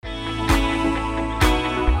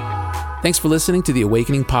Thanks for listening to the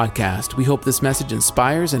Awakening Podcast. We hope this message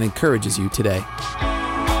inspires and encourages you today.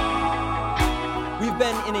 We've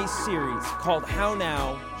been in a series called How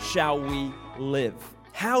Now Shall We Live?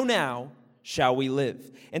 How Now Shall We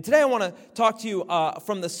Live? And today I want to talk to you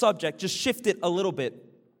from the subject, just shift it a little bit.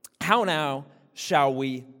 How now shall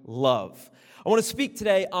we love? I want to speak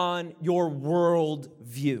today on your world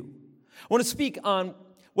view. I want to speak on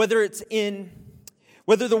whether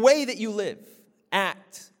the way that you live,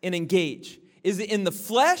 act, and engage, is it in the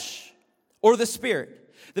flesh or the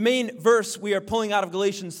spirit? The main verse we are pulling out of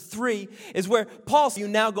Galatians 3 is where Paul says, you're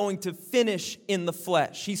now going to finish in the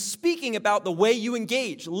flesh. He's speaking about the way you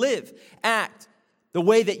engage, live, act, the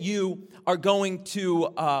way that you are going to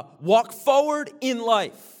walk forward in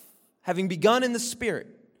life, having begun in the spirit.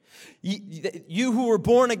 You who were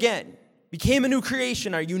born again, became a new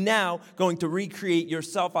creation, are you now going to recreate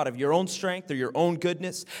yourself out of your own strength or your own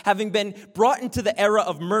goodness? Having been brought into the era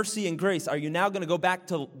of mercy and grace, are you now going to go back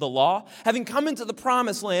to the law? Having come into the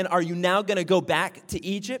promised land, are you now going to go back to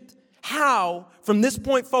Egypt? How, from this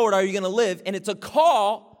point forward, are you going to live? And it's a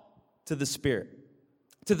call to the Spirit,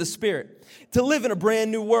 to live in a brand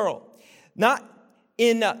new world. Not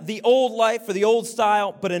in the old life or the old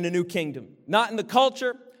style, but in a new kingdom. Not in the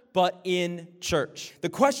culture, but in church. The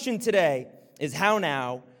question today is, how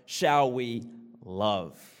now shall we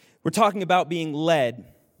love? We're talking about being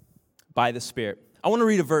led by the Spirit. I want to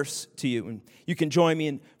read a verse to you, and you can join me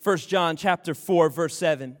in 1 John chapter 4, verse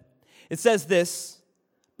 7. It says this,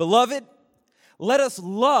 "Beloved, let us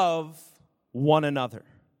love one another.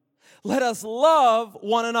 Let us love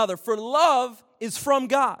one another, for love is from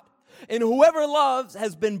God. And whoever loves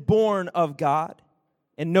has been born of God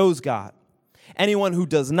and knows God. Anyone who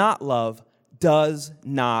does not love does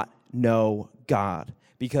not know God,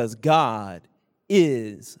 because God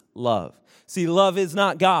is love." See, love is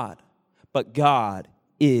not God, but God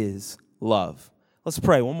is love. Let's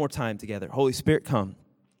pray one more time together. Holy Spirit, come.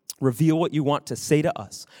 Reveal what you want to say to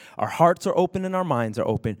us. Our hearts are open and our minds are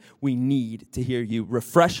open. We need to hear you.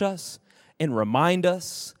 Refresh us and remind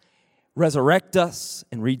us, resurrect us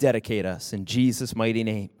and rededicate us in Jesus' mighty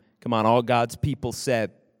name. Come on, all God's people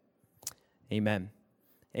said, amen.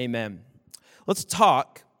 Amen. Let's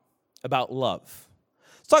talk about love.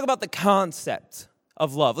 Let's talk about the concept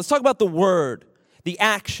of love. Let's talk about the word, the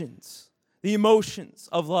actions, the emotions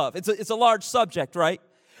of love. It's a large subject, right?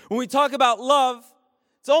 When we talk about love,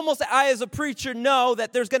 it's almost, I as a preacher know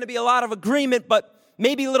that there's going to be a lot of agreement, but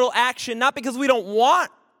maybe little action, not because we don't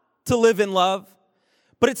want to live in love,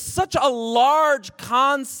 but it's such a large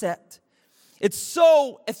concept. It's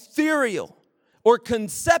so ethereal or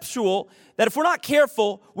conceptual that if we're not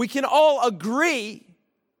careful, we can all agree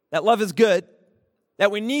that love is good, that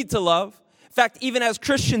we need to love. In fact, even as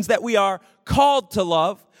Christians, that we are called to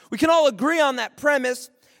love. We can all agree on that premise.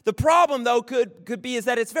 The problem, though, could be is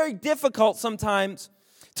that it's very difficult sometimes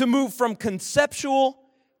to move from conceptual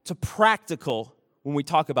to practical when we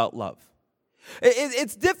talk about love.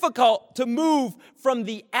 It's difficult to move from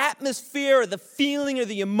the atmosphere or the feeling or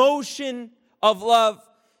the emotion of love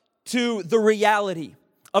to the reality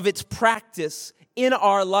of its practice in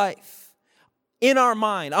our life, in our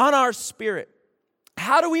mind, on our spirit.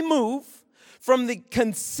 How do we move from the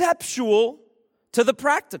conceptual to the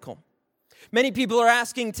practical? Many people are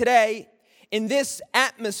asking today, in this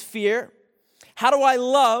atmosphere, how do I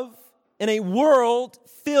love in a world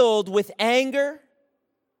filled with anger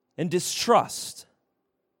and distrust?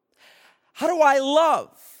 How do I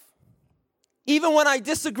love even when I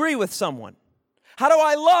disagree with someone? How do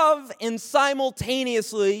I love and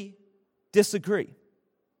simultaneously disagree?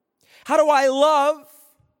 How do I love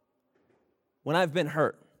when I've been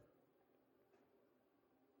hurt?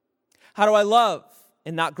 How do I love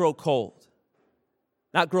and not grow cold,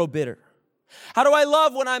 not grow bitter? How do I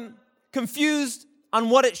love when I'm confused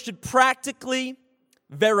on what it should practically,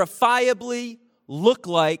 verifiably look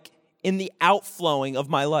like in the outflowing of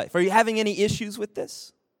my life? Are you having any issues with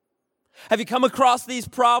this? Have you come across these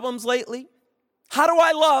problems lately? How do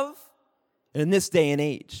I love in this day and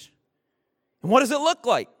age? And what does it look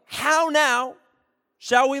like? How now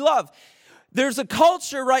shall we love? There's a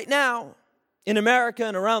culture right now in America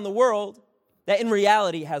and around the world that in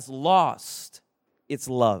reality has lost its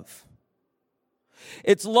love.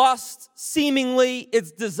 It's lost seemingly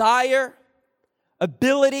its desire,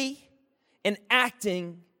 ability, and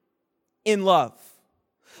acting in love.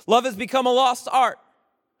 Love has become a lost art.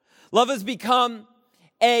 Love has become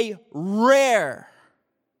a rare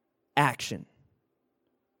action.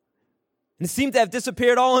 And it seemed to have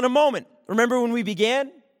disappeared all in a moment. Remember when we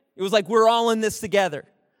began? It was like we're all in this together.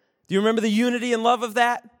 Do you remember the unity and love of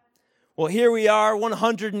that? Well, here we are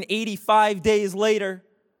 185 days later,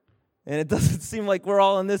 And it doesn't seem like we're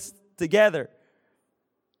all in this together.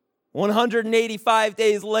 185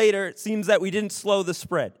 days later, it seems that we didn't slow the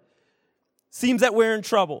spread. Seems that we're in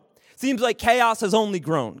trouble. Seems like chaos has only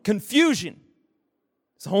grown. Confusion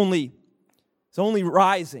is only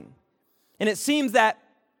rising. And it seems that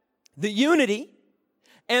the unity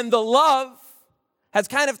and the love has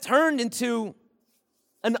kind of turned into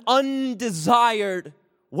an undesired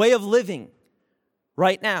way of living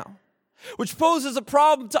right now, which poses a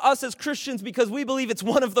problem to us as Christians because we believe it's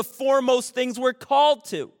one of the foremost things we're called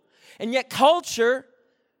to. And yet culture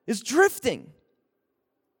is drifting.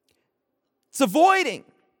 It's avoiding.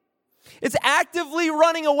 It's actively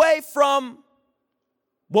running away from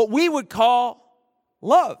what we would call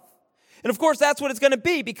love. And of course, that's what it's going to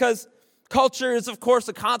be because culture is, of course,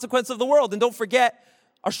 a consequence of the world. And don't forget,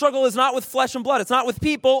 our struggle is not with flesh and blood. It's not with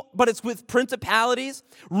people, but it's with principalities,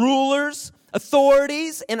 rulers,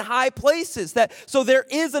 authorities in high places. So there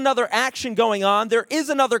is another action going on. There is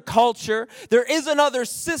another culture. There is another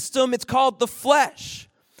system. It's called the flesh.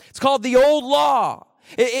 It's called the old law.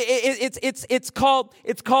 It's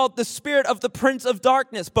called the spirit of the prince of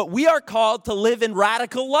darkness. But we are called to live in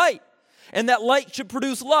radical light. And that light should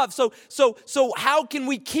produce love. So how can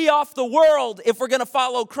we key off the world if we're going to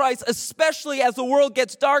follow Christ, especially as the world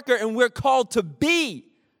gets darker and we're called to be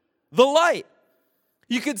the light?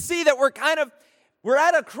 You can see that we're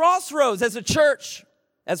at a crossroads as a church,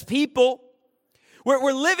 as people.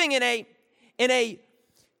 We're living in a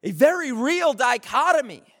very real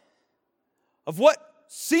dichotomy of what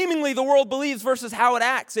seemingly the world believes versus how it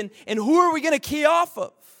acts. And who are we going to key off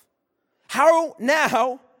of? How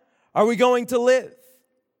now are we going to live?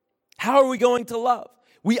 How are we going to love?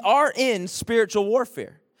 We are in spiritual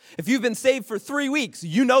warfare. If you've been saved for 3 weeks,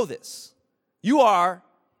 you know this. You are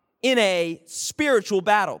in a spiritual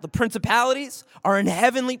battle. The principalities are in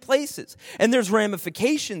heavenly places. And there's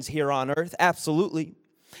ramifications here on earth, absolutely.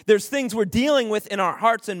 There's things we're dealing with in our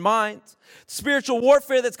hearts and minds. Spiritual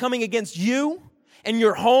warfare that's coming against you and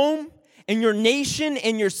your home and your nation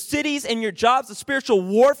and your cities and your jobs. The spiritual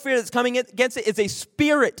warfare that's coming against it is a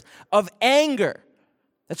spirit of anger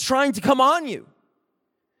that's trying to come on you.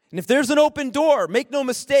 And if there's an open door, make no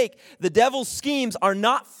mistake, the devil's schemes are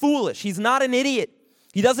not foolish. He's not an idiot.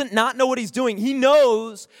 He doesn't not know what he's doing. He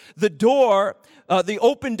knows the door, the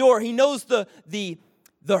open door. He knows the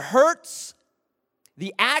hurts,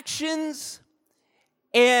 the actions,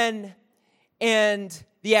 and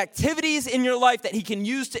the activities in your life that he can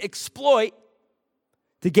use to exploit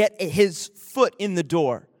to get his foot in the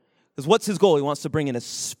door. Because what's his goal? He wants to bring in a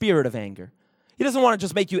spirit of anger. He doesn't want to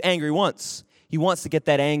just make you angry once. He wants to get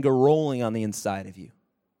that anger rolling on the inside of you.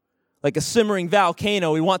 Like a simmering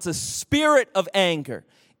volcano, he wants a spirit of anger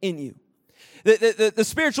in you. The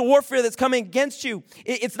spiritual warfare that's coming against you,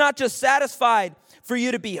 it's not just satisfied for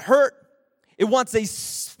you to be hurt. It wants a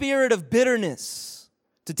spirit of bitterness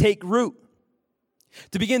to take root,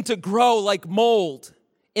 to begin to grow like mold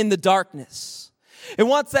in the darkness. It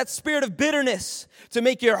wants that spirit of bitterness to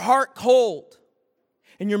make your heart cold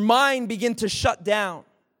and your mind begin to shut down.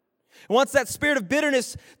 It wants that spirit of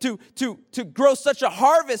bitterness to grow such a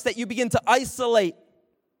harvest that you begin to isolate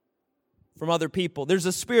from other people. There's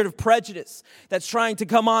a spirit of prejudice that's trying to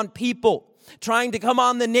come on people, trying to come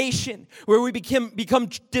on the nation, where we become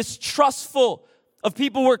distrustful of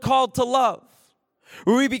people we're called to love,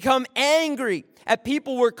 where we become angry at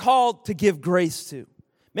people we're called to give grace to.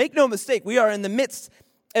 Make no mistake, we are in the midst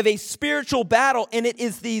of a spiritual battle, and it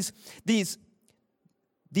is these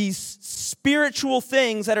spiritual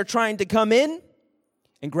things that are trying to come in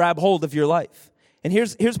and grab hold of your life. And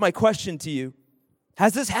here's my question to you.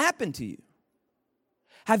 Has this happened to you?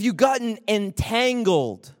 Have you gotten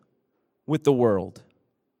entangled with the world?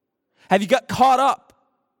 Have you got caught up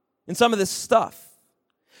in some of this stuff?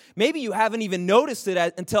 Maybe you haven't even noticed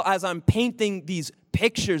it until as I'm painting these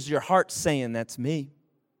pictures, your heart's saying, that's me.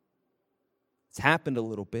 It's happened a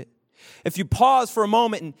little bit. If you pause for a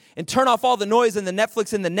moment and turn off all the noise and the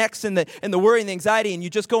Netflix and the Next and the worry and the anxiety, and you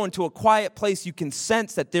just go into a quiet place, you can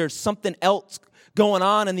sense that there's something else going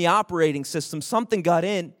on in the operating system. Something got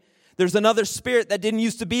in. There's another spirit that didn't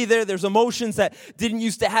used to be there. There's emotions that didn't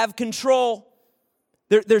used to have control.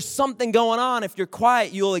 There's something going on. If you're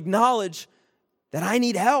quiet, you'll acknowledge that I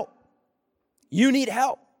need help. You need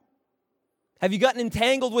help. Have you gotten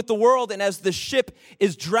entangled with the world, and as the ship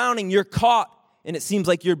is drowning, you're caught, and it seems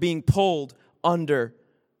like you're being pulled under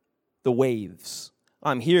the waves?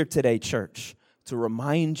 I'm here today, church, to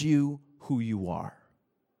remind you who you are.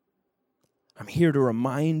 I'm here to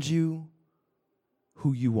remind you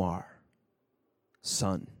who you are.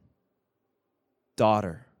 Son,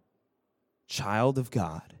 daughter, child of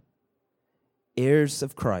God, heirs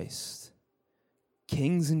of Christ,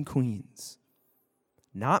 kings and queens,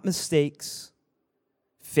 not mistakes,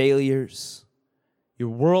 failures. Your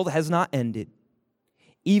world has not ended.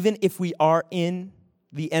 Even if we are in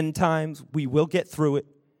the end times, we will get through it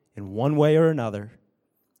in one way or another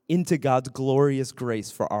into God's glorious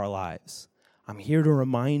grace for our lives. I'm here to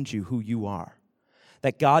remind you who you are,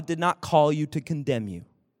 that God did not call you to condemn you,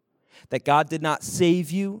 that God did not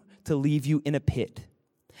save you to leave you in a pit,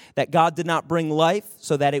 that God did not bring life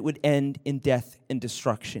so that it would end in death and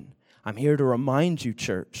destruction. I'm here to remind you,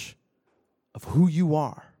 church, of who you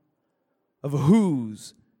are, of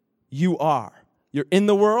whose you are. You're in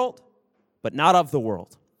the world, but not of the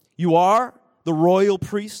world. You are the royal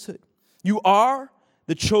priesthood. You are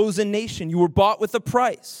the chosen nation. You were bought with a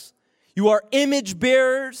price. You are image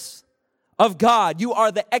bearers of God. You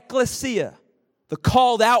are the ecclesia, the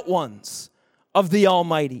called out ones of the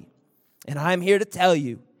Almighty. And I'm here to tell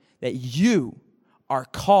you that you are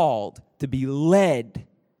called to be led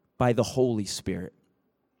by the Holy Spirit.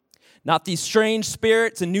 Not these strange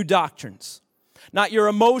spirits and new doctrines. Not your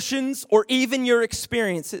emotions or even your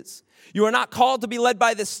experiences. You are not called to be led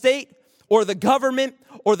by the state or the government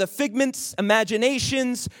or the figments,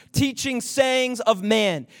 imaginations, teaching, sayings of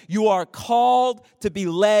man. You are called to be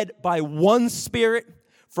led by one Spirit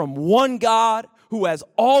from one God who has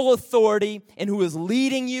all authority and who is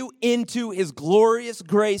leading you into his glorious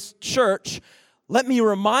grace church. Let me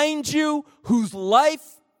remind you who's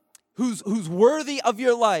worthy of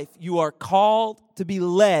your life. You are called to be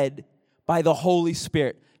led by the Holy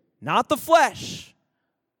Spirit. Not the flesh,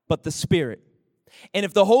 but the Spirit. And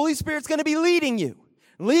if the Holy Spirit's going to be leading you,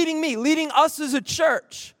 leading me, leading us as a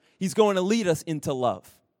church, he's going to lead us into love.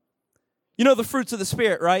 You know the fruits of the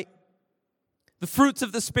Spirit, right? The fruits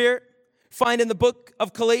of the Spirit, find in the book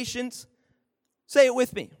of Galatians. Say it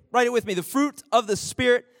with me. Write it with me. The fruit of the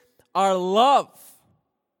Spirit are love.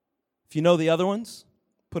 If you know the other ones,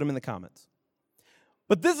 put them in the comments.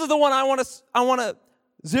 But this is the one I want to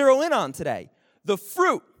zero in on today. The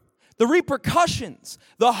fruit, the repercussions,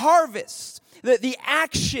 the harvest, the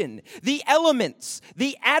action, the elements,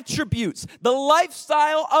 the attributes, the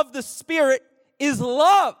lifestyle of the Spirit is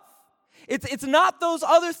love. It's not those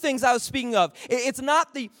other things I was speaking of. It's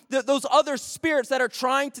not those other spirits that are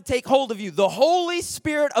trying to take hold of you. The Holy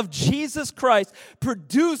Spirit of Jesus Christ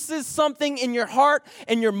produces something in your heart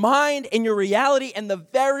and your mind and your reality, and the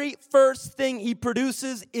very first thing he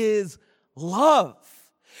produces is love.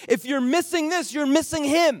 If you're missing this, you're missing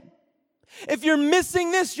him. If you're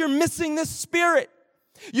missing this, you're missing this Spirit.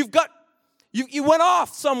 You went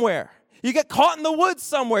off somewhere. You get caught in the woods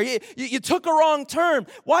somewhere. You took a wrong turn.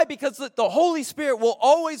 Why? Because the Holy Spirit will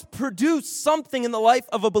always produce something in the life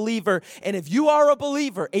of a believer. And if you are a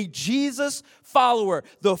believer, a Jesus follower,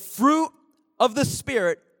 the fruit of the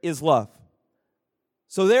Spirit is love.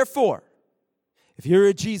 So therefore, if you're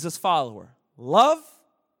a Jesus follower, love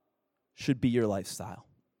should be your lifestyle.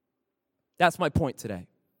 That's my point today.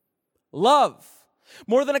 Love.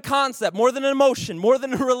 More than a concept, more than an emotion, more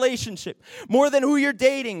than a relationship, more than who you're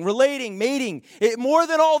dating, relating, mating, more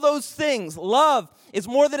than all those things. Love is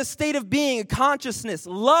more than a state of being, a consciousness.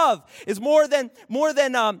 Love is more than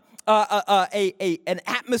an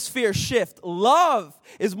atmosphere shift. Love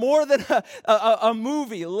is more than a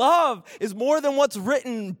movie. Love is more than what's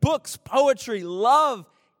written in books, poetry. Love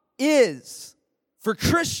is, for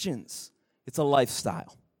Christians, it's a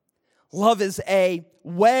lifestyle. Love is a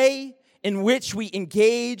way in which we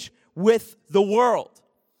engage with the world.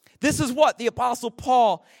 This is what the Apostle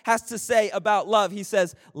Paul has to say about love. He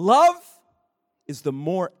says, love is the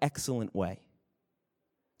more excellent way.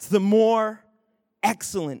 It's the more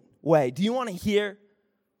excellent way. Do you want to hear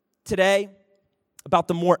today about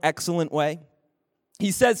the more excellent way?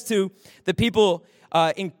 He says to the people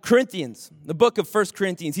in Corinthians, the book of 1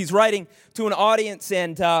 Corinthians, he's writing to an audience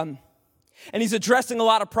and he's addressing a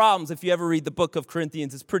lot of problems. If you ever read the book of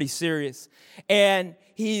Corinthians, it's pretty serious. And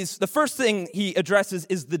the first thing he addresses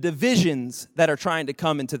is the divisions that are trying to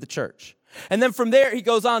come into the church. And then from there, he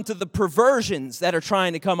goes on to the perversions that are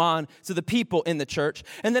trying to come on to the people in the church.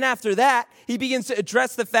 And then after that, he begins to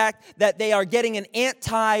address the fact that they are getting an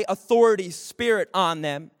anti-authority spirit on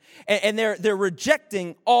them. And they're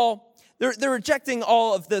rejecting all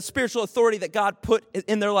of the spiritual authority that God put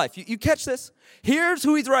in their life. You catch this? Here's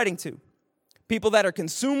who he's writing to. People that are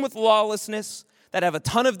consumed with lawlessness, that have a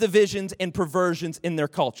ton of divisions and perversions in their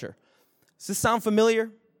culture. Does this sound familiar?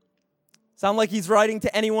 Sound like he's writing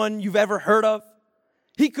to anyone you've ever heard of?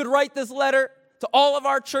 He could write this letter to all of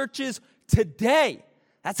our churches today.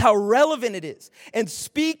 That's how relevant it is. And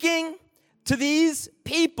speaking to these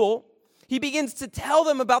people, he begins to tell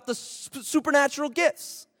them about the supernatural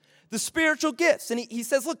gifts. the spiritual gifts. And he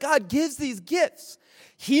says, look, God gives these gifts,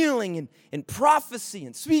 healing and prophecy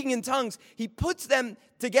and speaking in tongues. He puts them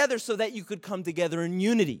together so that you could come together in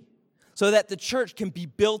unity, so that the church can be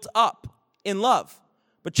built up in love.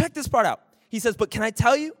 But check this part out. He says, but can I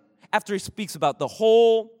tell you, after he speaks about the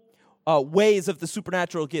whole ways of the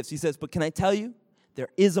supernatural gifts, he says, but can I tell you, there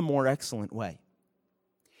is a more excellent way,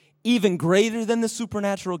 even greater than the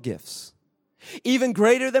supernatural gifts, even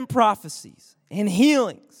greater than prophecies and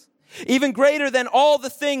healings, even greater than all the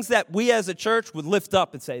things that we as a church would lift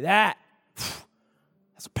up and say, that's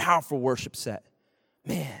a powerful worship set.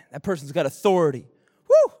 Man, that person's got authority.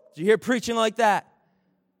 Woo! Did you hear preaching like that?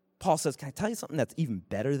 Paul says, can I tell you something that's even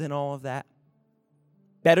better than all of that?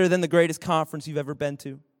 Better than the greatest conference you've ever been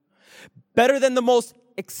to? Better than the most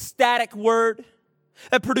ecstatic word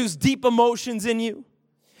that produced deep emotions in you?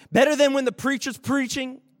 Better than when the preacher's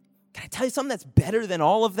preaching? Can I tell you something that's better than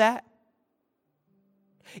all of that?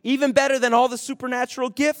 Even better than all the supernatural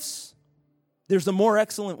gifts? There's a more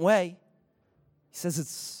excellent way. He says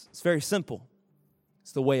it's very simple.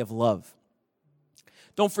 It's the way of love.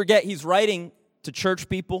 Don't forget, he's writing to church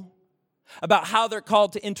people about how they're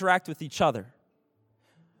called to interact with each other.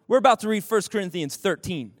 We're about to read 1 Corinthians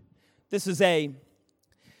 13. This is a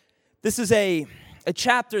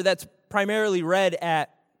chapter that's primarily read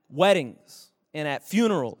at weddings and at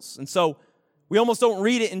funerals. And so we almost don't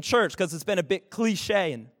read it in church because it's been a bit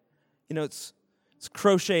cliche, and it's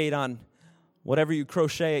crocheted on whatever you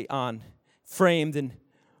crochet on, framed and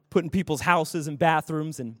put in people's houses and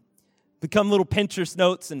bathrooms and become little Pinterest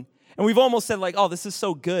notes. And we've almost said like, oh, this is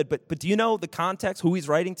so good. But do you know the context, who he's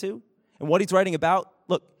writing to and what he's writing about?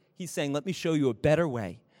 Look, he's saying, let me show you a better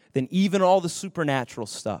way than even all the supernatural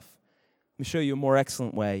stuff. Let me show you a more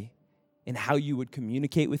excellent way in how you would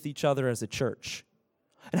communicate with each other as a church,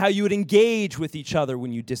 and how you would engage with each other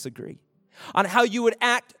when you disagree, on how you would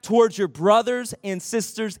act towards your brothers and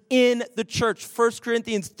sisters in the church. 1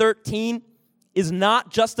 Corinthians 13 is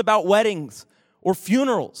not just about weddings or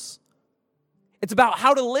funerals. It's about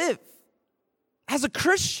how to live as a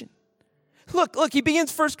Christian. Look, he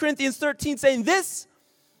begins 1 Corinthians 13 saying, this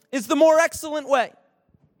is the more excellent way.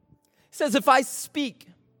 He says, if I speak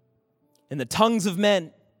in the tongues of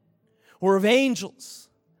men or of angels,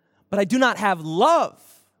 but I do not have love,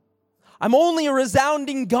 I'm only a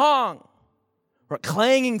resounding gong or a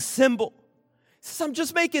clanging cymbal. He says, I'm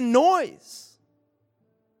just making noise.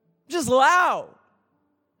 I'm just loud.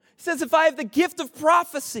 He says, if I have the gift of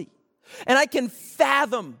prophecy and I can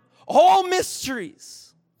fathom all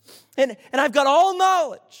mysteries and I've got all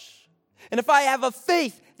knowledge, and if I have a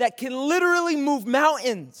faith that can literally move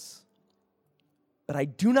mountains, but I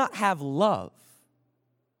do not have love,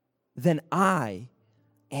 then I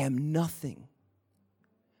am nothing.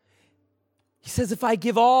 He says, if I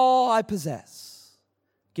give all I possess,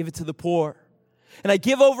 give it to the poor, and I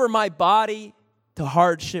give over my body to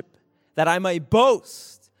hardship that I may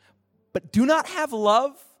boast, but do not have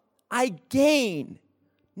love, I gain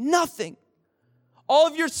nothing. All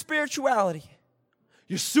of your spirituality,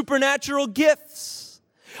 your supernatural gifts,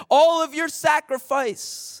 all of your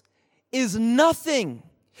sacrifice is nothing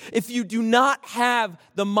if you do not have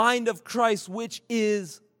the mind of Christ, which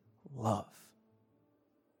is love.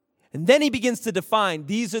 And then he begins to define,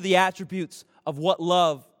 these are the attributes of what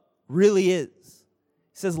love really is.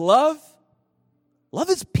 He says, love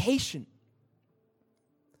is patient.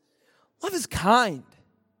 Love is kind.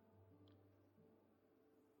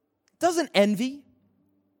 It doesn't envy.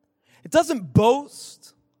 It doesn't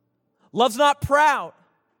boast. Love's not proud,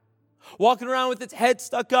 walking around with its head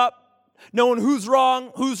stuck up, knowing who's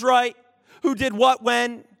wrong, who's right, who did what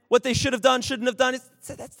when, what they should have done, shouldn't have done.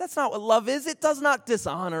 That's not what love is. It does not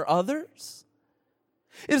dishonor others.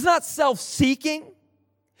 It is not self-seeking.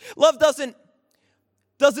 Love doesn't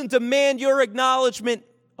demand your acknowledgement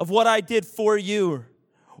of what I did for you,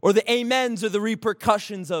 or the amens or the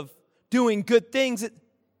repercussions of doing good things.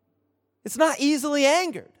 It's not easily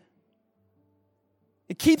angered.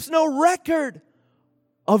 It keeps no record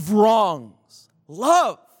of wrongs.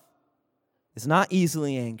 Love is not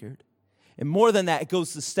easily angered. And more than that, it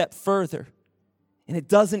goes a step further. And it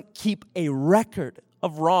doesn't keep a record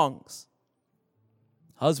of wrongs.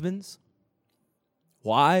 Husbands,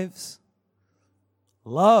 wives,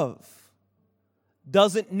 love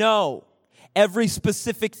doesn't know every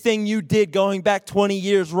specific thing you did going back 20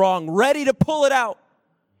 years wrong, ready to pull it out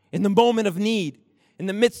in the moment of need, in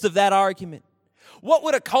the midst of that argument. What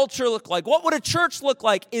would a culture look like? What would a church look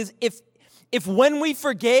like is if when we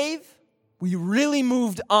forgave, we really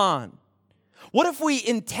moved on? What if we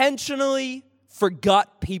intentionally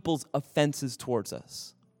forgot people's offenses towards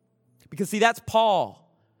us? Because see, that's Paul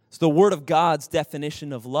So the Word of God's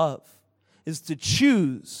definition of love is to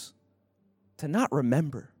choose to not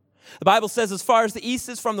remember. The Bible says as far as the east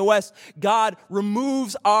is from the west, God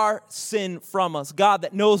removes our sin from us. God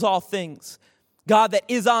that knows all things. God that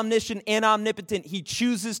is omniscient and omnipotent. He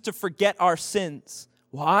chooses to forget our sins.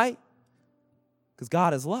 Why? Because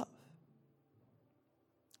God is love.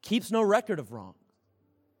 Keeps no record of wrong.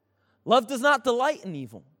 Love does not delight in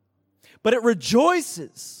evil, but it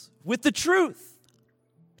rejoices with the truth.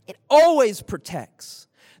 It always protects.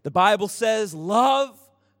 The Bible says love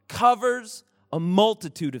covers a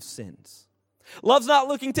multitude of sins. Love's not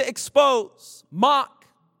looking to expose, mock,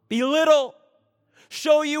 belittle,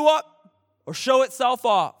 show you up, or show itself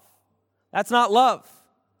off. That's not love.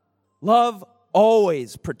 Love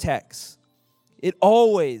always protects. It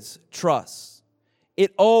always trusts.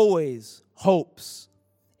 It always hopes.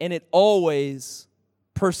 And it always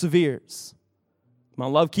perseveres. My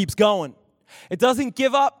love keeps going. It doesn't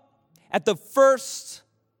give up at the first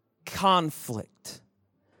conflict.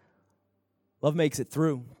 Love makes it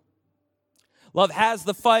through. Love has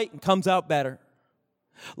the fight and comes out better.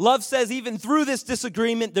 Love says even through this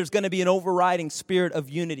disagreement, there's going to be an overriding spirit of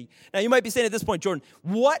unity. Now, you might be saying at this point, Jordan,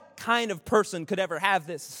 what kind of person could ever have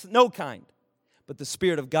this? No kind. But the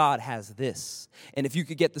Spirit of God has this. And if you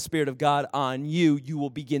could get the Spirit of God on you, you will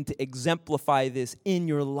begin to exemplify this in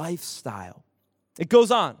your lifestyle. It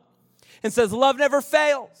goes on and says, love never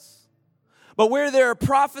fails. But where there are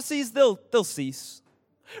prophecies, they'll cease.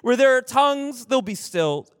 Where there are tongues, they'll be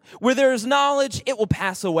stilled. Where there is knowledge, it will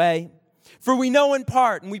pass away. For we know in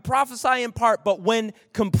part, and we prophesy in part, but when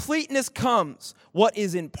completeness comes, what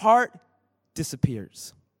is in part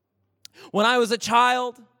disappears. When I was a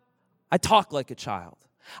child, I talked like a child.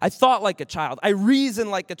 I thought like a child. I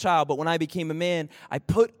reasoned like a child. But when I became a man, I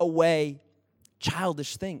put away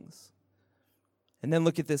childish things. And then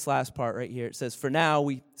look at this last part right here. It says, for now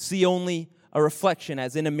we see only a reflection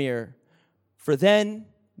as in a mirror. For then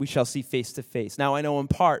we shall see face to face. Now I know in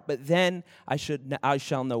part, but then I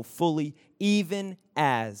shall know fully, even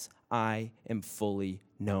as I am fully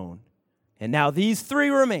known. And now these three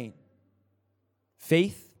remain: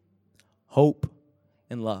 faith, hope,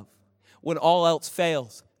 and love. When all else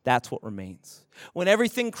fails, that's what remains. When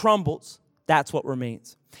everything crumbles, that's what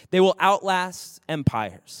remains. They will outlast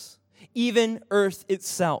empires. Even earth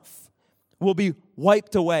itself will be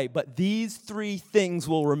wiped away, but these three things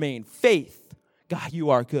will remain: faith, God, you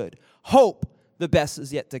are good; hope, the best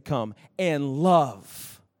is yet to come; and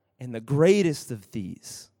love. And the greatest of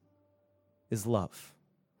these is love.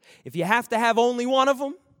 If you have to have only one of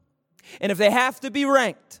them, and if they have to be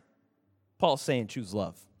ranked, Paul's saying choose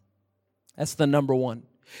love. That's the number one.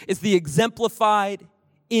 It's the exemplified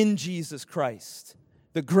in Jesus Christ.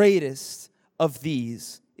 The greatest of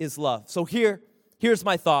these is love. So here's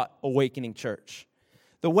my thought, Awakening Church.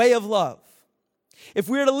 The way of love. If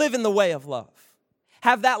we were to live in the way of love,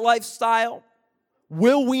 have that lifestyle,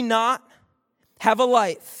 will we not have a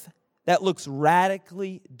life that looks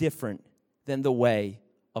radically different than the way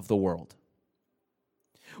of the world?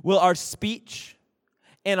 Will our speech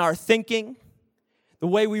and our thinking, the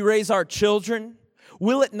way we raise our children,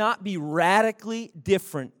 will it not be radically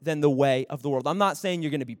different than the way of the world? I'm not saying you're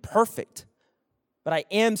going to be perfect, but I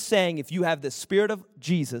am saying if you have the Spirit of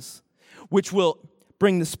Jesus, which will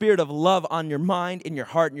bring the spirit of love on your mind, in your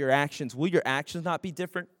heart, and your actions, will your actions not be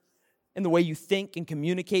different? And the way you think and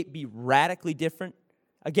communicate be radically different?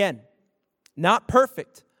 Again, not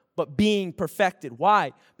perfect, but being perfected.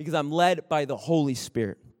 Why? Because I'm led by the Holy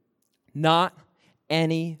Spirit, not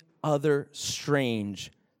any other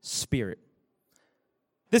strange spirit.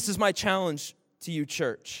 This is my challenge to you,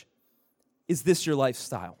 church. Is this your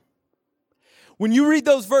lifestyle? When you read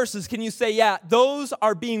those verses, can you say, yeah, those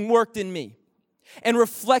are being worked in me and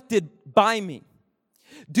reflected by me?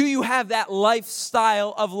 Do you have that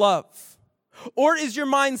lifestyle of love? Or is your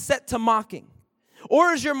mind set to mocking?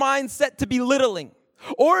 Or is your mind set to belittling?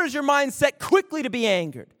 Or is your mind set quickly to be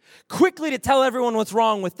angered? Quickly to tell everyone what's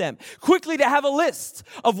wrong with them? Quickly to have a list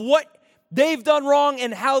of what they've done wrong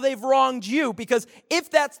and how they've wronged you? Because if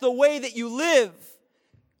that's the way that you live,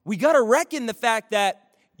 we got to reckon the fact that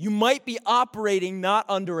you might be operating not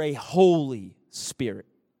under a Holy Spirit.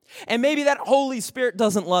 And maybe that Holy Spirit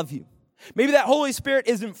doesn't love you. Maybe that Holy Spirit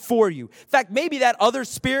isn't for you. In fact, maybe that other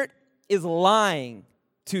spirit is lying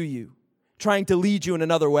to you, trying to lead you in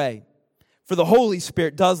another way. For the Holy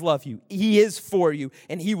Spirit does love you. He is for you,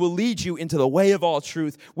 and He will lead you into the way of all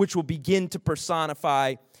truth, which will begin to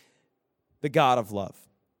personify the God of love.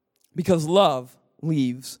 Because love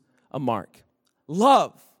leaves a mark.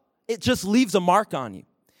 Love, it just leaves a mark on you.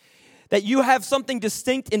 That you have something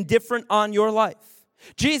distinct and different on your life.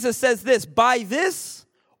 Jesus says this, by this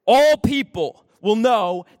all people will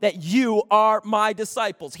know that you are my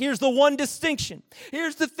disciples. Here's the one distinction.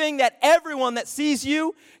 Here's the thing that everyone that sees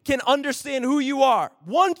you can understand who you are.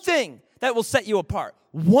 One thing that will set you apart.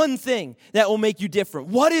 One thing that will make you different.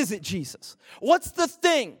 What is it, Jesus? What's the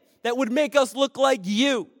thing that would make us look like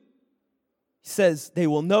you? He says, they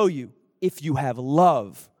will know you if you have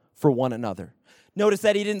love for one another. Notice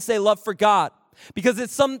that he didn't say love for God, because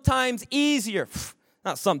it's sometimes easier,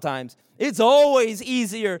 not sometimes, it's always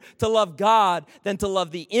easier to love God than to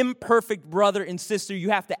love the imperfect brother and sister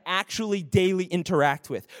you have to actually daily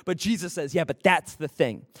interact with. But Jesus says, yeah, but that's the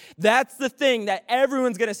thing. That's the thing that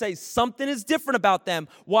everyone's going to say something is different about them.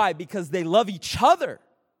 Why? Because they love each other.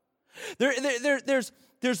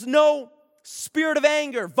 There's no spirit of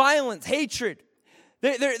anger, violence, hatred.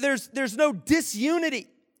 There's no disunity.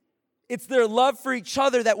 It's their love for each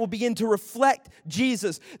other that will begin to reflect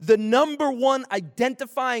Jesus. The number one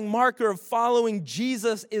identifying marker of following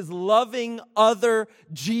Jesus is loving other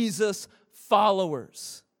Jesus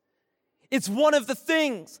followers. It's one of the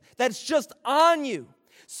things that's just on you.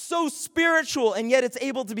 So spiritual, and yet it's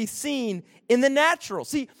able to be seen in the natural.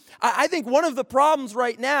 See, I think one of the problems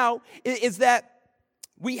right now is that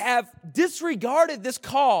we have disregarded this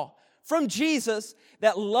call from Jesus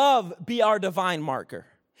that love be our divine marker.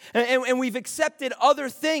 And we've accepted other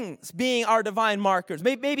things being our divine markers.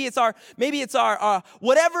 Maybe it's our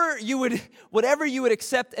whatever you would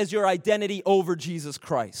accept as your identity over Jesus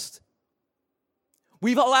Christ.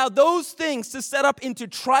 We've allowed those things to set up into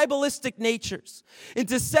tribalistic natures,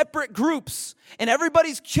 into separate groups, and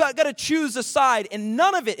everybody's got to choose a side, and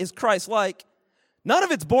none of it is Christ-like. None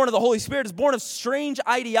of it's born of the Holy Spirit. It's born of strange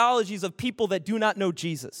ideologies of people that do not know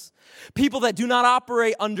Jesus. People that do not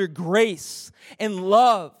operate under grace and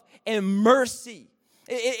love and mercy.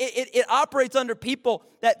 It operates under people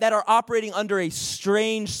that are operating under a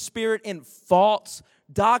strange spirit and false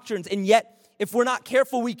doctrines. And yet, if we're not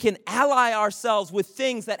careful, we can ally ourselves with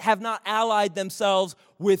things that have not allied themselves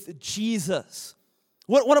with Jesus.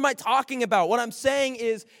 What am I talking about? What I'm saying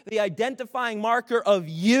is the identifying marker of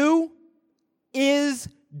you is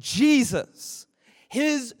Jesus,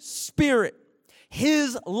 His Spirit,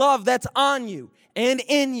 His love that's on you and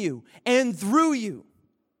in you and through you.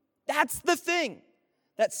 That's the thing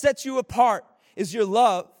that sets you apart, is your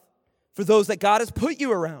love for those that God has put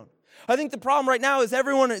you around. I think the problem right now is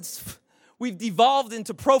we've devolved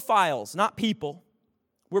into profiles, not people.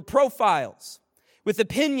 We're profiles with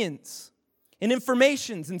opinions and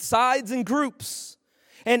informations and sides and groups.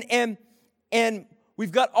 And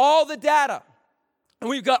we've got all the data. And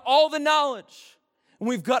we've got all the knowledge, and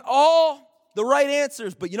we've got all the right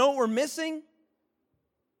answers, but you know what we're missing?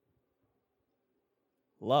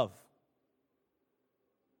 Love.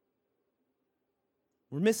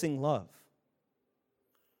 We're missing love.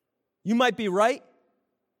 You might be right,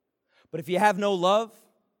 but if you have no love,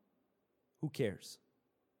 who cares?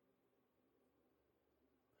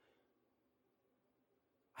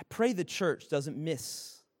 I pray the church doesn't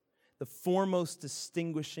miss the foremost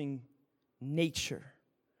distinguishing nature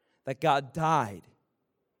that God died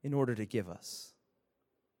in order to give us.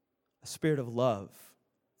 A spirit of love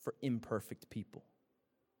for imperfect people.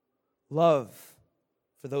 Love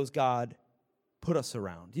for those God put us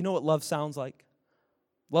around. Do you know what love sounds like?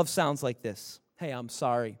 Love sounds like this. Hey, I'm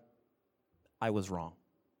sorry. I was wrong.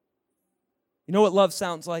 You know what love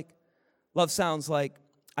sounds like? Love sounds like,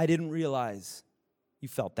 I didn't realize you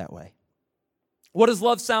felt that way. What does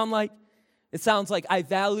love sound like? It sounds like, I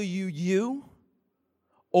value you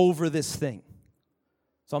over this thing.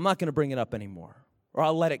 So I'm not going to bring it up anymore. Or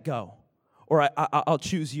I'll let it go. Or I'll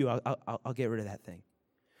choose you. I'll get rid of that thing.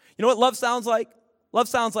 You know what love sounds like? Love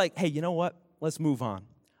sounds like, hey, you know what? Let's move on.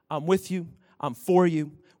 I'm with you. I'm for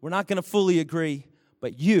you. We're not going to fully agree,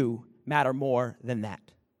 but you matter more than that.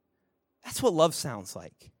 That's what love sounds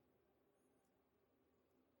like.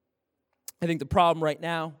 I think the problem right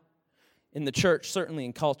now in the church, certainly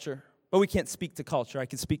in culture, but we can't speak to culture. I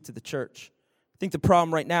can speak to the church. I think the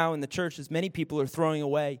problem right now in the church is many people are throwing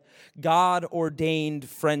away God-ordained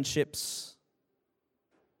friendships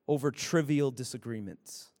over trivial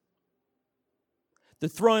disagreements. They're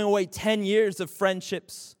throwing away 10 years of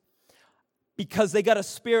friendships because they got a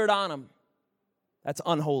spirit on them that's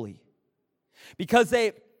unholy. Because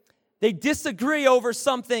they disagree over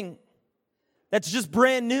something that's just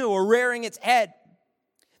brand new or rearing its head.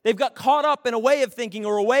 They've got caught up in a way of thinking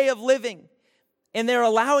or a way of living, and they're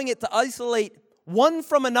allowing it to isolate one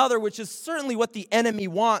from another, which is certainly what the enemy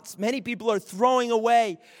wants. Many people are throwing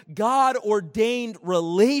away God-ordained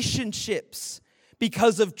relationships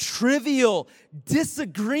because of trivial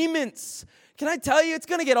disagreements. Can I tell you, it's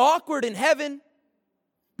going to get awkward in heaven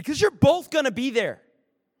because you're both going to be there.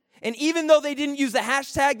 And even though they didn't use the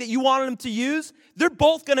hashtag that you wanted them to use, they're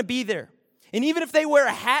both going to be there. And even if they wear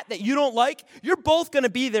a hat that you don't like, you're both going to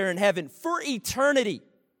be there in heaven for eternity.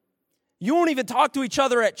 You won't even talk to each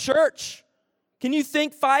other at church. Can you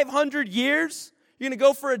think 500 years? You're going to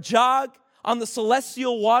go for a jog on the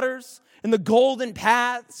celestial waters and the golden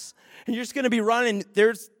paths, and you're just going to be running.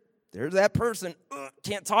 There's that person.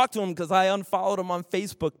 Can't talk to him because I unfollowed him on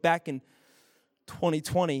Facebook back in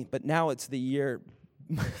 2020, but now it's the year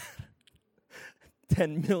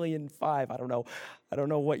 10,000,005. I don't know. I don't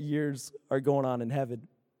know what years are going on in heaven.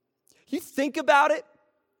 You think about it?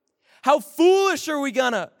 How foolish are we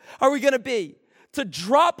gonna be to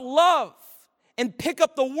drop love and pick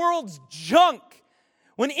up the world's junk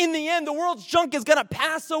when in the end the world's junk is gonna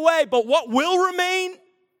pass away, but what will remain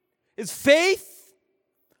is faith,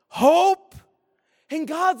 hope, and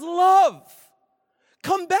God's love.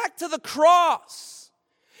 Come back to the cross.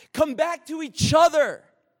 Come back to each other.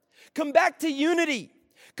 Come back to unity.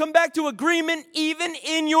 Come back to agreement even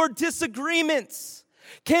in your disagreements.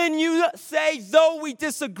 Can you say, though we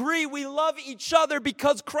disagree, we love each other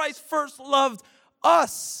because Christ first loved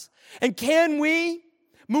us? And can we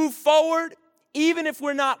move forward even if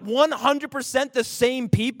we're not 100% the same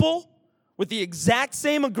people? With the exact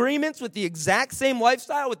same agreements, with the exact same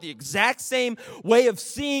lifestyle, with the exact same way of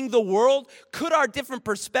seeing the world? Could our different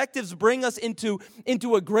perspectives bring us into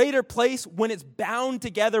a greater place when it's bound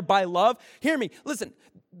together by love? Hear me. Listen,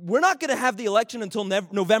 we're not going to have the election until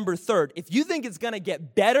November 3rd. If you think it's going to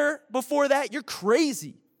get better before that, you're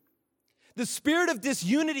crazy. The spirit of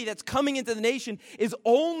disunity that's coming into the nation is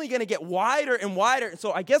only going to get wider and wider.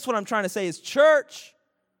 So I guess what I'm trying to say is, church,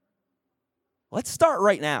 let's start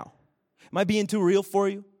right now. Am I being too real for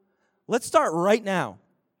you? Let's start right now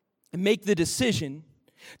and make the decision,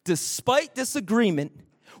 despite disagreement,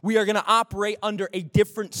 we are going to operate under a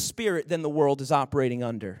different spirit than the world is operating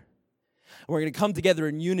under. And we're going to come together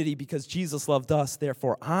in unity because Jesus loved us.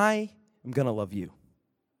 Therefore, I am going to love you.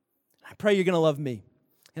 I pray you're going to love me.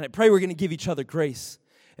 And I pray we're going to give each other grace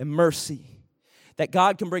and mercy, that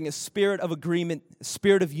God can bring a spirit of agreement, a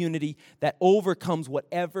spirit of unity that overcomes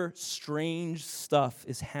whatever strange stuff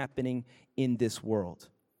is happening in this world.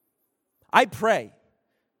 I pray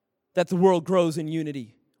that the world grows in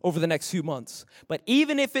unity over the next few months. But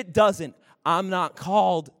even if it doesn't, I'm not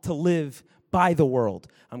called to live by the world.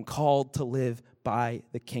 I'm called to live by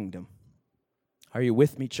the kingdom. Are you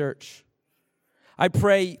with me, church? I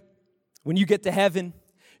pray when you get to heaven,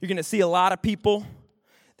 you're going to see a lot of people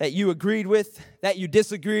that you agreed with, that you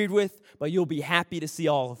disagreed with, but you'll be happy to see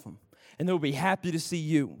all of them. And they'll be happy to see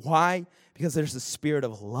you. Why? Because there's a spirit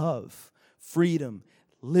of love, freedom,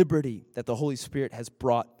 liberty that the Holy Spirit has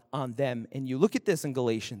brought on them. And you look at this in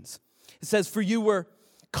Galatians. It says, "For you were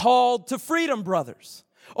called to freedom, brothers.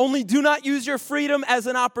 Only do not use your freedom as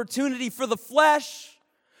an opportunity for the flesh.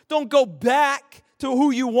 Don't go back to who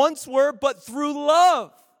you once were, but through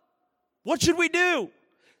love." What should we do?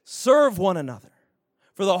 Serve one another.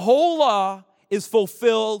 For the whole law is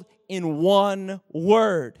fulfilled in one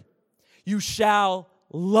word. You shall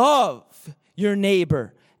love your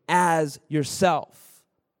neighbor as yourself.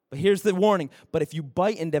 But here's the warning. But if you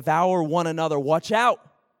bite and devour one another, watch out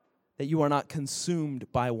that you are not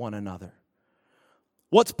consumed by one another.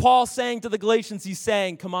 What's Paul saying to the Galatians? He's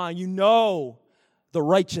saying, come on, you know the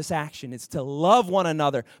righteous action is to love one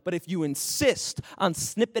another. But if you insist on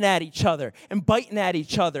snipping at each other and biting at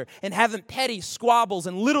each other and having petty squabbles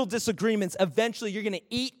and little disagreements, eventually you're going to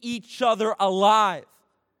eat each other alive.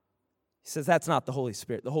 He says that's not the Holy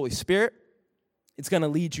Spirit. The Holy Spirit, it's going to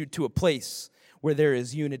lead you to a place where there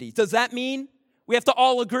is unity. Does that mean we have to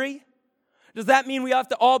all agree? Does that mean we have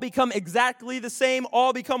to all become exactly the same,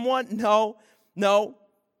 all become one? No.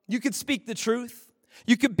 You could speak the truth.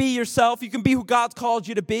 You could be yourself. You can be who God's called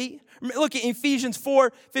you to be. Look at Ephesians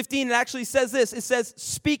 4:15. It actually says this. It says,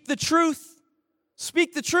 speak the truth.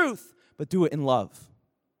 Speak the truth, but do it in love.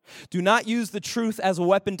 Do not use the truth as a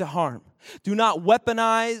weapon to harm. Do not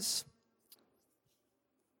weaponize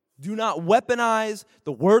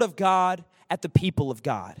the word of God at the people of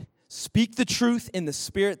God. Speak the truth in the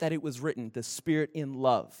spirit that it was written, the spirit in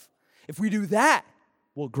love. If we do that,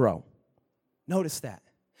 we'll grow. Notice that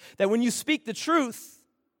when you speak the truth,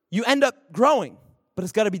 you end up growing, but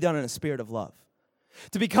it's got to be done in a spirit of love.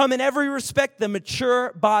 To become in every respect the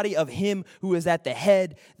mature body of him who is at the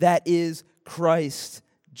head, that is Christ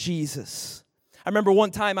Jesus. I remember one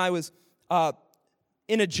time I was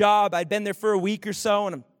in a job. I'd been there for a week or so,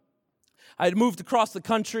 and I had moved across the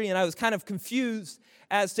country, and I was kind of confused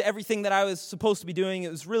as to everything that I was supposed to be doing.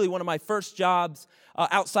 It was really one of my first jobs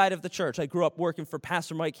outside of the church. I grew up working for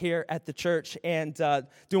Pastor Mike here at the church and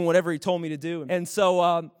doing whatever he told me to do. And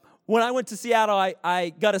so when I went to Seattle,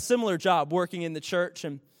 I got a similar job working in the church,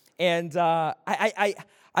 and I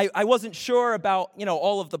wasn't sure about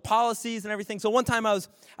all of the policies and everything. So one time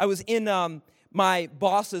I was in my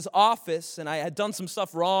boss's office, and I had done some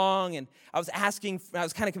stuff wrong, and I was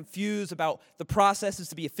kind of confused about the processes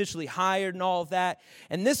to be officially hired and all of that.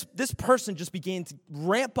 And this person just began to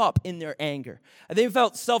ramp up in their anger. They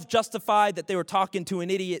felt self-justified that they were talking to an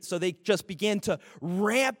idiot, so they just began to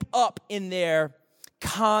ramp up in their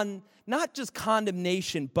not just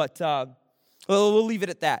condemnation, but we'll leave it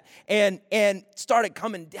at that. And started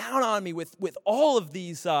coming down on me with all of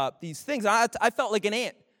these things. I felt like an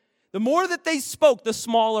ant. The more that they spoke, the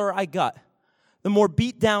smaller I got. The more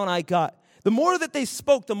beat down I got. The more that they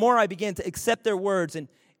spoke, the more I began to accept their words.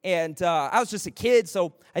 And I was just a kid,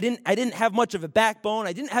 so I didn't have much of a backbone.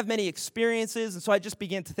 I didn't have many experiences, and so I just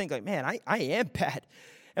began to think like, man, I am bad.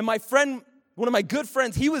 And my friend, one of my good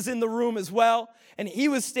friends, he was in the room as well, and he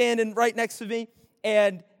was standing right next to me.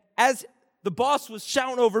 And as the boss was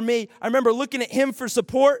shouting over me, I remember looking at him for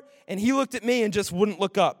support, and he looked at me and just wouldn't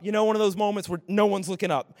look up. One of those moments where no one's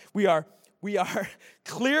looking up. We are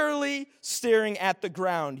clearly staring at the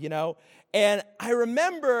ground, And I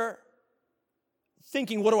remember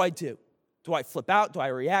thinking, what do I do? Do I flip out? Do I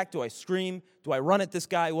react? Do I scream? Do I run at this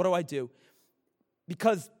guy? What do I do?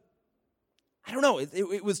 Because, I don't know,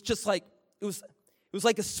 it was just like, it was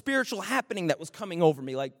like a spiritual happening that was coming over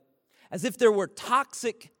me, like as if there were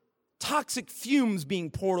toxic fumes being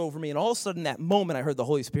poured over me. And all of a sudden, that moment, I heard the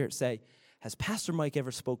Holy Spirit say, has Pastor Mike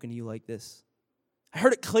ever spoken to you like this? I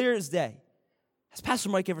heard it clear as day. Has Pastor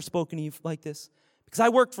Mike ever spoken to you like this? Because I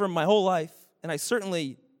worked for him my whole life, and I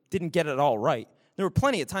certainly didn't get it all right. There were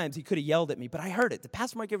plenty of times he could have yelled at me, but I heard it. Did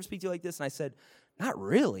Pastor Mike ever speak to you like this? And I said, not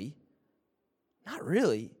really. Not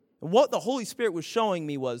really. And what the Holy Spirit was showing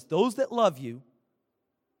me was those that love you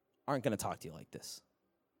aren't going to talk to you like this.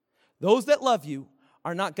 Those that love you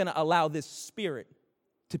are not going to allow this spirit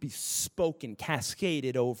to be spoken,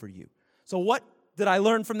 cascaded over you. So what did I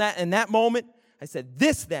learn from that? In that moment, I said,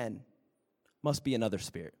 this then must be another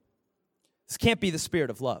spirit. This can't be the spirit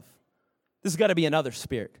of love. This has got to be another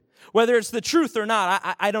spirit. Whether it's the truth or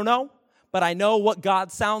not, I don't know, but I know what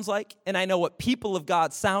God sounds like, and I know what people of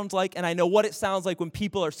God sound like, and I know what it sounds like when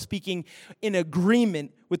people are speaking in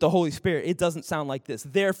agreement with the Holy Spirit. It doesn't sound like this.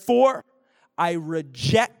 Therefore, I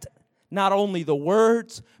reject not only the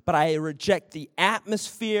words, but I reject the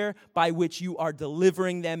atmosphere by which you are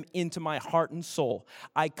delivering them into my heart and soul.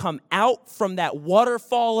 I come out from that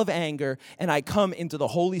waterfall of anger, and I come into the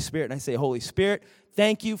Holy Spirit, and I say, Holy Spirit,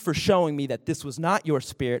 thank you for showing me that this was not your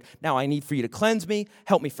spirit. Now I need for you to cleanse me,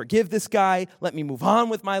 help me forgive this guy, let me move on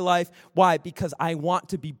with my life. Why? Because I want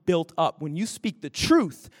to be built up. When you speak the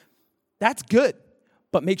truth, that's good.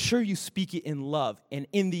 But make sure you speak it in love. And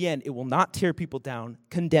in the end, it will not tear people down,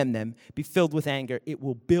 condemn them, be filled with anger. It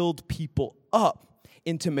will build people up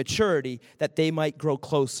into maturity that they might grow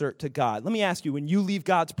closer to God. Let me ask you, when you leave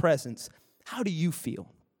God's presence, how do you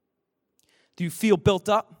feel? Do you feel built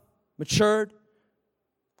up, matured,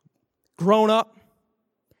 grown up?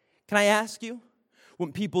 Can I ask you,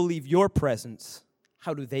 when people leave your presence,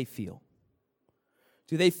 how do they feel?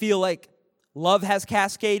 Do they feel like love has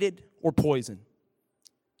cascaded or poison?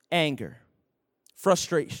 Anger,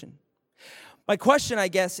 frustration. My question, I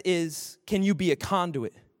guess, is, can you be a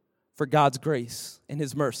conduit for God's grace and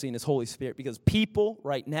His mercy and His Holy Spirit? Because people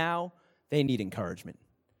right now, they need encouragement.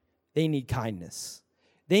 They need kindness.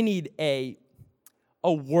 They need a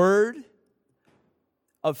word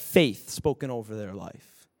of faith spoken over their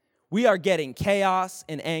life. We are getting chaos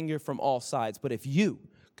and anger from all sides, but if you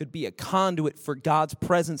could be a conduit for God's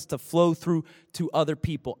presence to flow through to other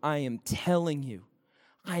people, I am telling you,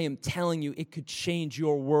 it could change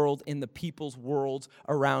your world and the people's worlds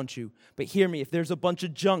around you. But hear me, if there's a bunch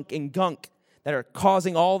of junk and gunk that are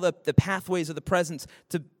causing all the pathways of the presence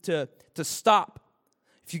to stop,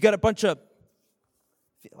 if you got a bunch of,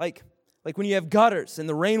 like when you have gutters and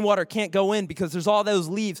the rainwater can't go in because there's all those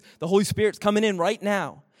leaves, the Holy Spirit's coming in right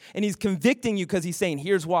now. And He's convicting you because He's saying,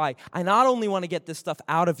 here's why. I not only want to get this stuff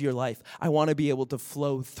out of your life, I want to be able to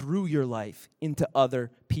flow through your life into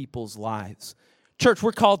other people's lives. Church,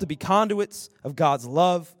 we're called to be conduits of God's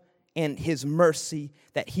love and His mercy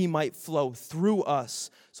that He might flow through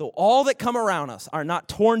us. So all that come around us are not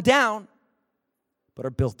torn down, but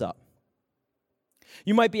are built up.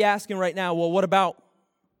 You might be asking right now, well, what about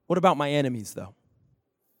my enemies, though?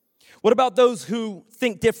 What about those who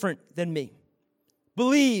think different than me,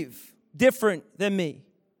 believe different than me,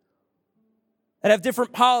 that have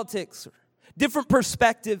different politics, or different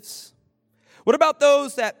perspectives? What about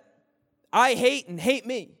those that I hate and hate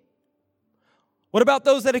me? What about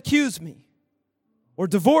those that accuse me? or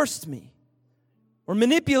divorced me or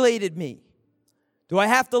manipulated me, do I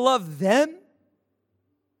have to love them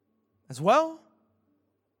as well?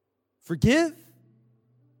 Forgive?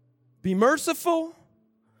 Be merciful?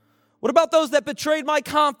 What about those that betrayed my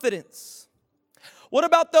confidence? What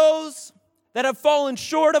about those that have fallen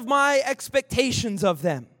short of my expectations of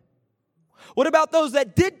them? What about those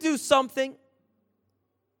that did do something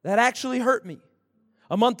that actually hurt me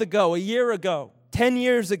a month ago, a year ago, 10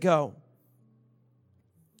 years ago?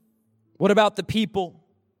 What about the people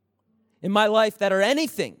in my life that are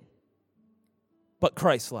anything but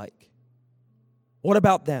Christ-like? What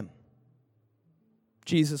about them?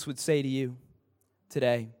 Jesus would say to you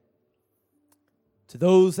today, to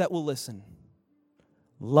those that will listen,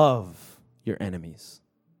 love your enemies.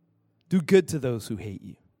 Do good to those who hate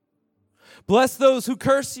you. Bless those who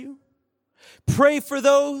curse you. Pray for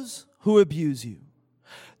those who abuse you.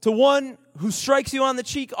 To one who strikes you on the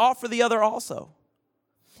cheek, offer the other also.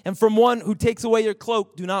 And from one who takes away your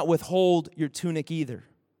cloak, do not withhold your tunic either.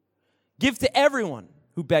 Give to everyone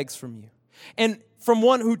who begs from you. And from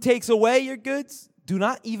one who takes away your goods, do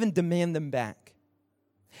not even demand them back.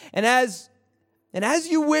 And as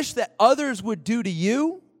you wish that others would do to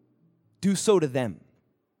you, do so to them.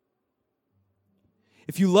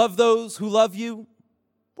 If you love those who love you,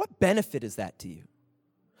 what benefit is that to you?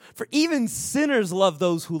 For even sinners love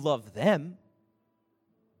those who love them.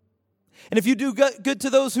 And if you do good to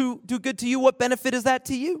those who do good to you, what benefit is that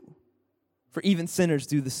to you? For even sinners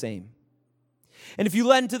do the same. And if you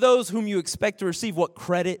lend to those whom you expect to receive, what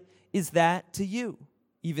credit is that to you?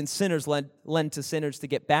 Even sinners lend to sinners to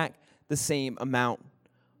get back the same amount.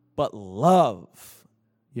 But love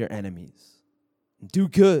your enemies. Do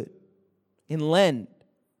good and lend,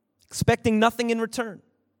 expecting nothing in return.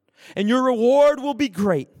 And your reward will be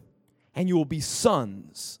great, and you will be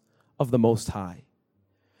sons of the Most High.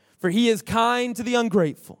 For he is kind to the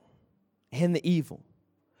ungrateful and the evil.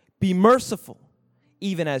 Be merciful,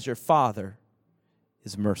 even as your Father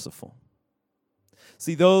is merciful.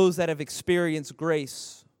 See, those that have experienced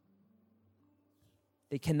grace,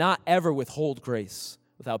 they cannot ever withhold grace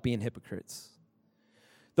without being hypocrites.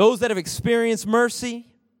 Those that have experienced mercy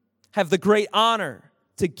have the great honor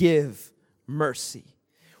to give mercy.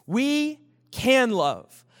 We can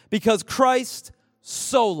love because Christ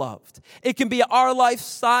so loved. It can be our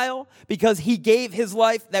lifestyle because he gave his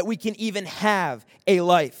life that we can even have a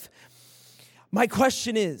life. My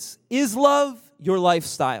question is love your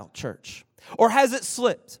lifestyle, church? Or has it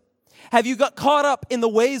slipped? Have you got caught up in the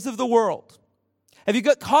ways of the world? Have you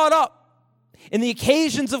got caught up in the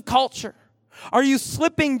occasions of culture? Are you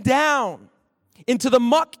slipping down into the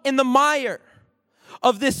muck and the mire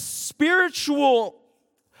of this spiritual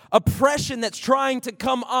oppression that's trying to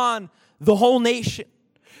come on the whole nation?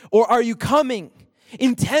 Or are you coming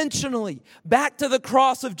intentionally back to the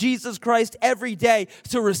cross of Jesus Christ every day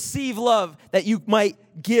to receive love that you might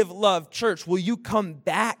give love? Church, will you come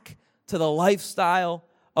back to the lifestyle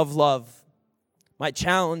of love? My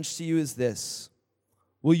challenge to you is this: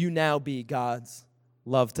 will you now be God's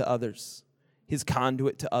love to others, his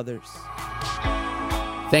conduit to others?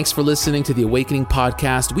 Thanks for listening to the Awakening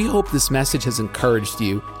Podcast. We hope this message has encouraged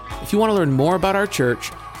you. If you want to learn more about our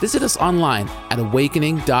church, visit us online at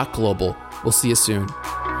awakening.global. We'll see you soon.